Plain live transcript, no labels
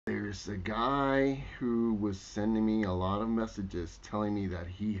there's a guy who was sending me a lot of messages telling me that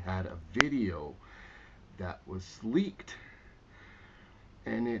he had a video that was leaked,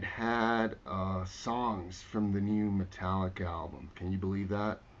 and it had songs from the new Metallica album. Can you believe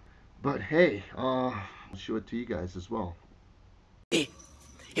that? But hey, I'll show it to you guys as well. Hey,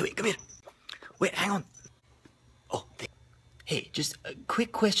 wait, come here. Wait, hang on. Oh, hey, just a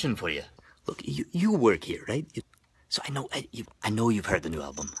quick question for you. Look, you work here, right? So I know you've heard the new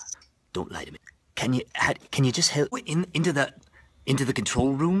album. Don't lie to me. Can you just help into the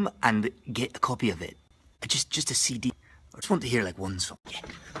control room and get a copy of it? Just a CD. I just want to hear like one song. Yeah,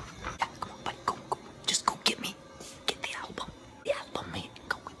 come on, buddy, go. Just go get me. Get the album. The album, mate.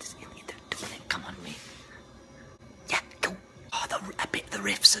 Go with this. They're doing it. Come on, mate. Yeah, go. Oh, I bet the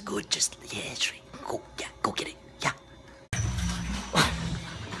riffs are good. Just yeah, sure. Go, yeah, go get it. Yeah.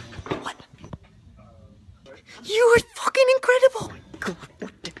 What? You are fucking incredible.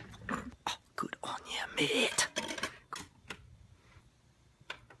 Oh, good on you, mate.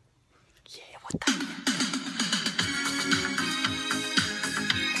 Yeah, what the?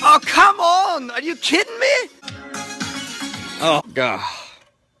 Oh, come on! Are you kidding me? Oh, God.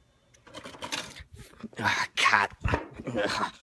 Cat.